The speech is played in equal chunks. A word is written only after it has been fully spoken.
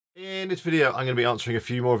In this video, I'm going to be answering a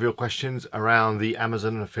few more of your questions around the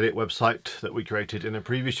Amazon affiliate website that we created in a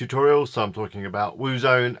previous tutorial. So I'm talking about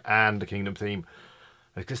WooZone and the Kingdom theme.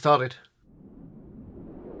 Let's get started.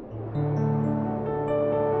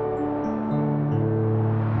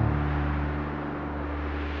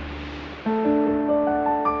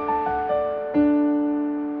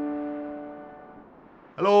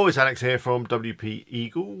 Hello, it's Alex here from WP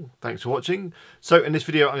Eagle. Thanks for watching. So in this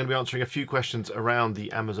video, I'm going to be answering a few questions around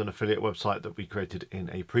the Amazon affiliate website that we created in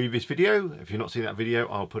a previous video. If you've not seen that video,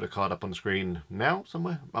 I'll put a card up on the screen now,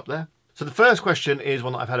 somewhere up there. So the first question is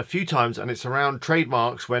one that I've had a few times, and it's around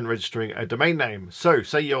trademarks when registering a domain name. So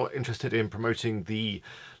say you're interested in promoting the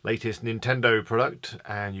latest Nintendo product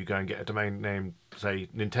and you go and get a domain name, say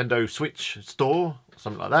Nintendo Switch Store,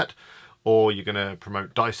 something like that. Or you're going to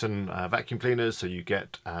promote Dyson vacuum cleaners, so you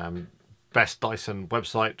get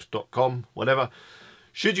bestdysonwebsite.com, whatever.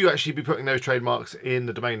 Should you actually be putting those trademarks in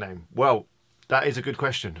the domain name? Well, that is a good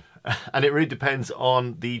question. And it really depends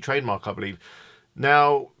on the trademark, I believe.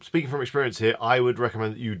 Now, speaking from experience here, I would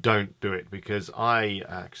recommend that you don't do it, because I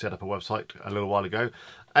set up a website a little while ago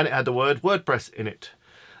and it had the word WordPress in it.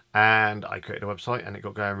 And I created a website and it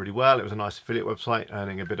got going really well. It was a nice affiliate website,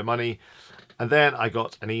 earning a bit of money. And then I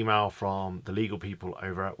got an email from the legal people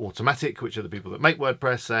over at Automatic, which are the people that make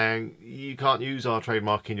WordPress, saying, you can't use our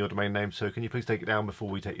trademark in your domain name, so can you please take it down before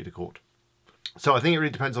we take you to court? So I think it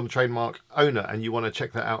really depends on the trademark owner, and you want to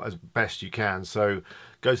check that out as best you can. So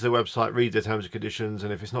go to the website, read the terms and conditions,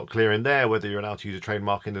 and if it's not clear in there whether you're allowed to use a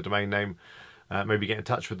trademark in the domain name, maybe get in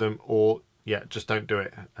touch with them, or yeah, just don't do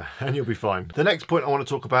it and you'll be fine. The next point I want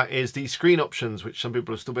to talk about is the screen options, which some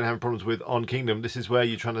people have still been having problems with on Kingdom. This is where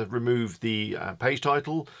you're trying to remove the page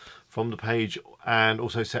title from the page and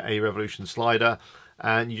also set a revolution slider,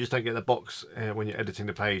 and you just don't get the box when you're editing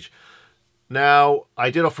the page. Now, I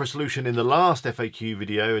did offer a solution in the last FAQ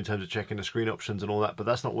video in terms of checking the screen options and all that, but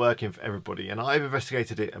that's not working for everybody. And I've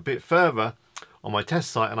investigated it a bit further on my test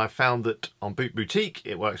site, and I found that on Boot Boutique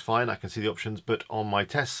it works fine. I can see the options, but on my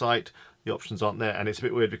test site the options aren't there, and it's a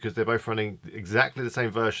bit weird because they're both running exactly the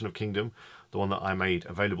same version of Kingdom, the one that I made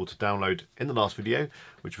available to download in the last video,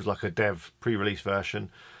 which was like a dev pre-release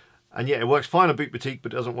version. And yeah, it works fine on Boot Boutique,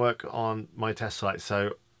 but it doesn't work on my test site.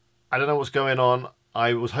 So I don't know what's going on.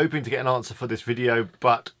 I was hoping to get an answer for this video,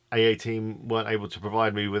 but AA team weren't able to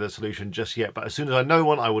provide me with a solution just yet. But as soon as I know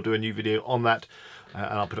one, I will do a new video on that, and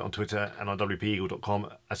I'll put it on Twitter and on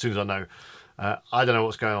wpeagle.com as soon as I know. I don't know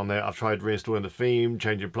what's going on there. I've tried reinstalling the theme,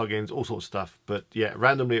 changing plugins, all sorts of stuff. But yeah,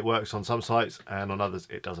 randomly it works on some sites and on others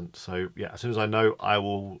it doesn't. So yeah, as soon as I know, I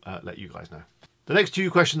will let you guys know. The next two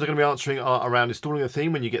questions I'm going to be answering are around installing a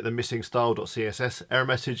theme when you get the missing Style.css error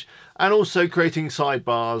message, and also creating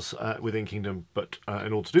sidebars within Kingdom. But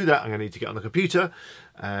in order to do that, I'm going to need to get on the computer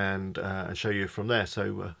and show you from there.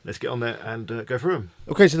 So let's get on there and go through them.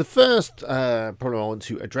 Okay, so the first problem I want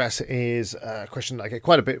to address is a question that I get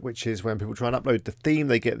quite a bit, which is when people try and upload the theme,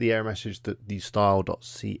 they get the error message that the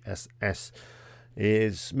Style.css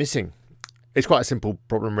is missing. It's quite a simple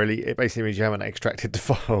problem, really. It basically means you haven't extracted the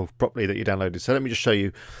file properly that you downloaded. So let me just show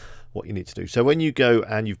you what you need to do. So when you go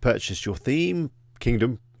and you've purchased your theme,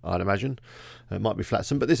 Kingdom, I'd imagine, it might be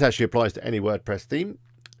Flatson, but this actually applies to any WordPress theme.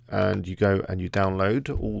 And you go and you download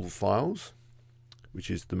all the files,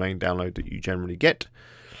 which is the main download that you generally get.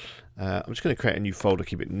 I'm just going to create a new folder,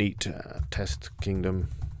 keep it neat, test Kingdom.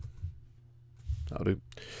 That'll do.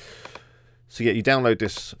 So yeah, you download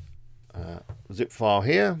this zip file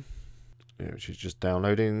here, which is just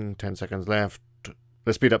downloading, 10 seconds left.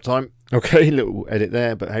 Let's speed up time. Okay, little edit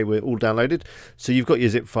there, but hey, we're all downloaded. So you've got your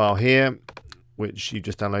zip file here, which you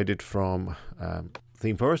just downloaded from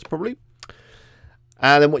ThemeForest probably.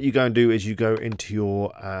 And then what you go and do is you go into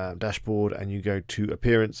your dashboard and you go to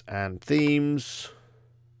Appearance and Themes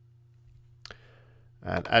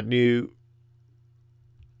and Add New,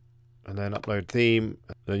 and then Upload Theme.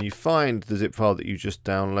 Then you find the zip file that you just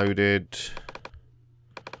downloaded,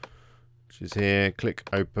 which is here. Click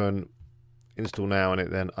Open, Install Now, and it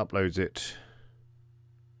then uploads it.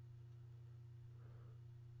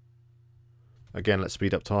 Again, let's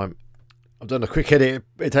speed up time. I've done a quick edit.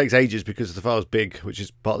 It takes ages because the file's big, which is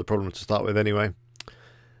part of the problem to start with anyway.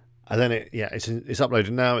 And then it's uploaded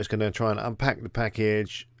now. It's going to try and unpack the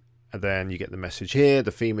package, and then you get the message here. The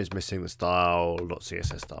theme is missing the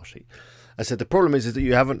Style.css style sheet. I said the problem is that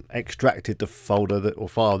you haven't extracted the folder or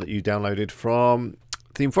file that you downloaded from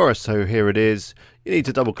ThemeForest. So here it is. You need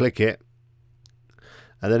to double click it,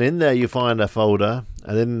 and then in there you find a folder,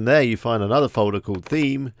 and then in there you find another folder called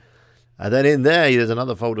Theme. And then in there, there's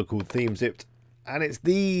another folder called Theme Zipped. And it's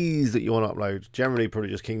these that you want to upload. Generally, probably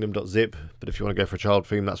just kingdom.zip. But if you want to go for a child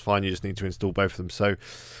theme, that's fine. You just need to install both of them. So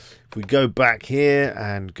if we go back here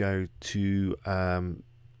and go to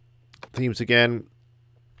themes again,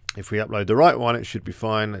 if we upload the right one, it should be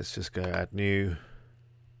fine. Let's just go add new.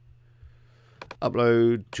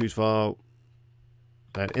 Upload, choose file.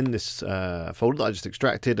 And in this folder that I just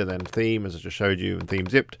extracted, and then theme, as I just showed you, and theme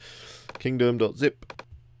zipped, kingdom.zip.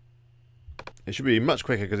 It should be much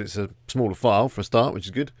quicker because it's a smaller file for a start, which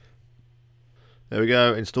is good. There we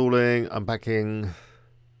go, installing, unpacking.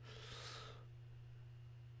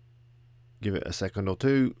 Give it a second or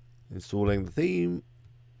two. Installing the theme.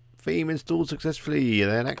 Theme installed successfully,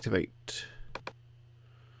 and then activate.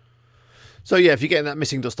 So yeah, if you're getting that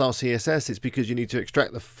missing.style.css, it's because you need to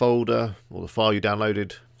extract the folder or the file you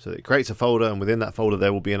downloaded. So it creates a folder, and within that folder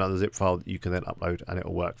there will be another zip file that you can then upload, and it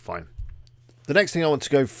will work fine. The next thing I want to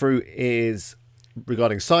go through is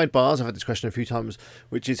regarding sidebars. I've had this question a few times,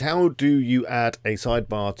 which is how do you add a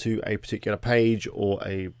sidebar to a particular page or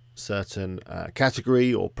a certain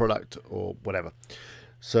category or product or whatever.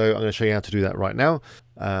 So I'm going to show you how to do that right now,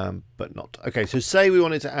 but not. Okay, so say we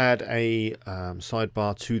wanted to add a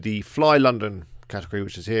sidebar to the Fly London category,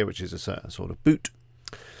 which is here, which is a certain sort of boot.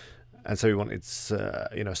 And so we wanted,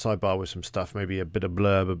 you know, a sidebar with some stuff, maybe a bit of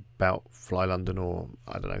blurb about Fly London, or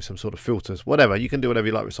I don't know, some sort of filters, whatever. You can do whatever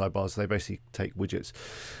you like with sidebars. They basically take widgets.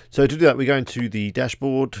 So to do that, we go into the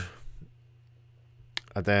dashboard,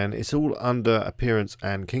 and then it's all under Appearance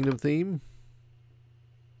and Kingdom Theme.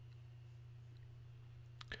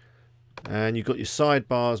 And you've got your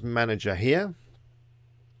sidebars manager here.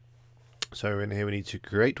 So in here we need to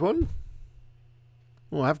create one.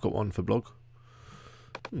 Oh, I have got one for blog.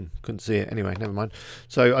 Couldn't see it anyway, never mind.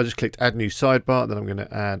 So I just clicked add new sidebar, then I'm going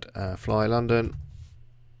to add Fly London,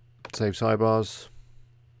 save sidebars,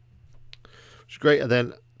 which is great. And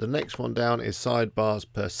then the next one down is sidebars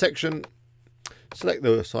per section. Select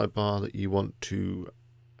the sidebar that you want to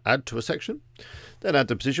add to a section, then add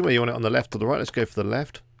the position where you want it on the left or the right. Let's go for the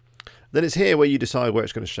left. Then it's here where you decide where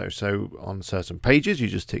it's going to show. So on certain pages, you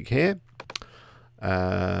just tick here.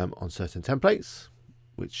 On certain templates,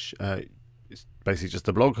 which is basically just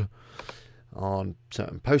a blog. On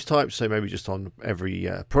certain post types, so maybe just on every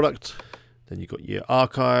product. Then you've got your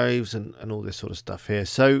archives and all this sort of stuff here.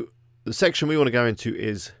 So the section we want to go into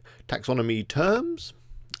is taxonomy terms.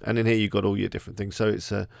 And in here you've got all your different things. So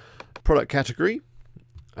it's a product category,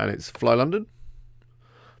 and it's Fly London.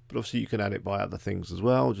 But obviously you can add it by other things as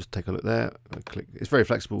well. Just take a look there. Click. It's very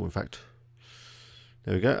flexible, in fact.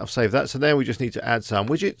 There we go. I've saved that. So now we just need to add some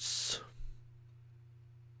widgets.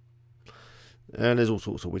 And there's all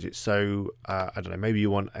sorts of widgets. So I don't know. Maybe you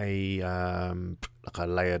want a like a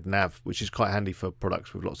layered nav, which is quite handy for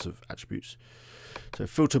products with lots of attributes. So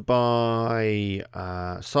filter by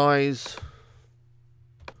size.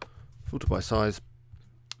 Filter by size.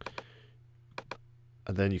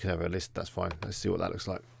 And then you can have a list. That's fine. Let's see what that looks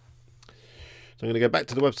like. So I'm going to go back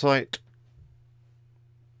to the website,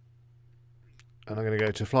 and I'm going to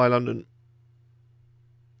go to Fly London,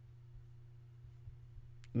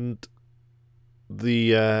 and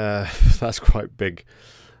the that's quite big.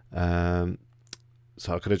 So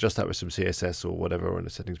I could adjust that with some CSS or whatever in the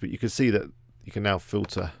settings, but you can see that you can now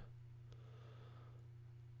filter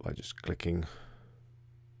by just clicking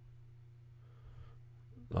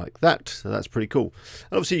like that. So that's pretty cool.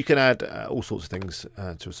 And obviously you can add all sorts of things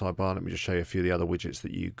to a sidebar. Let me just show you a few of the other widgets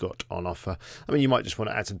that you got on offer. I mean, you might just want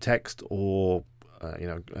to add some text or you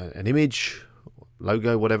know, an image,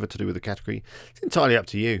 logo, whatever to do with the category. It's entirely up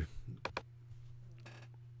to you.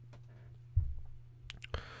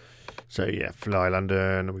 So yeah, Fly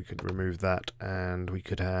London, we could remove that, and we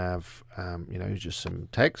could have you know, just some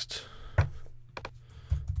text.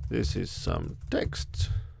 This is some text.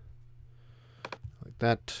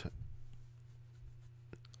 That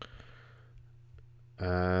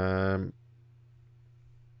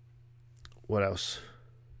what else?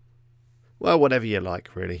 Well, whatever you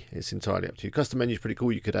like, really. It's entirely up to you. Custom menu is pretty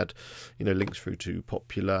cool. You could add, you know, links through to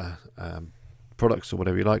popular products or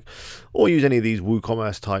whatever you like, or use any of these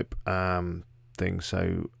WooCommerce type things.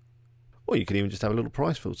 So, or you can even just have a little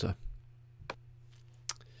price filter.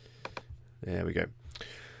 There we go.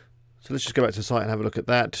 So let's just go back to the site and have a look at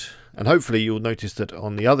that. And hopefully you'll notice that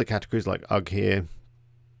on the other categories like UGG here,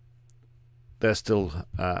 they're still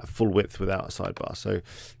full width without a sidebar. So you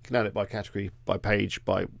can add it by category, by page,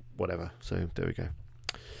 by whatever. So there we go.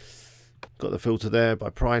 Got the filter there by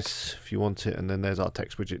price if you want it. And then there's our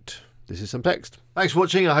text widget. this is some text. Thanks for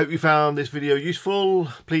watching. I hope you found this video useful.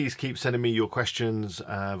 Please keep sending me your questions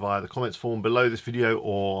via the comments form below this video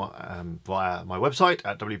or via my website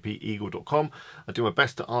at wpeagle.com. I do my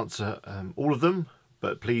best to answer all of them,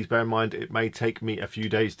 but please bear in mind it may take me a few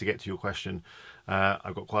days to get to your question.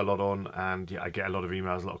 I've got quite a lot on, and yeah, I get a lot of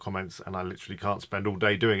emails, a lot of comments, and I literally can't spend all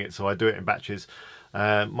day doing it, so I do it in batches.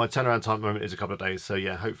 My turnaround time at the moment is a couple of days, so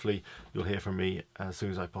yeah, hopefully you'll hear from me as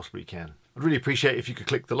soon as I possibly can. I'd really appreciate if you could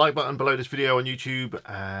click the like button below this video on YouTube,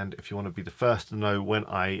 and if you want to be the first to know when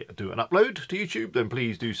I do an upload to YouTube, then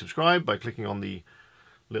please do subscribe by clicking on the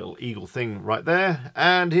little eagle thing right there.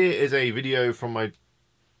 And here is a video from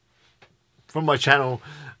my channel,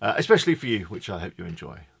 especially for you, which I hope you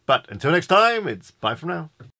enjoy. But until next time, it's bye from now.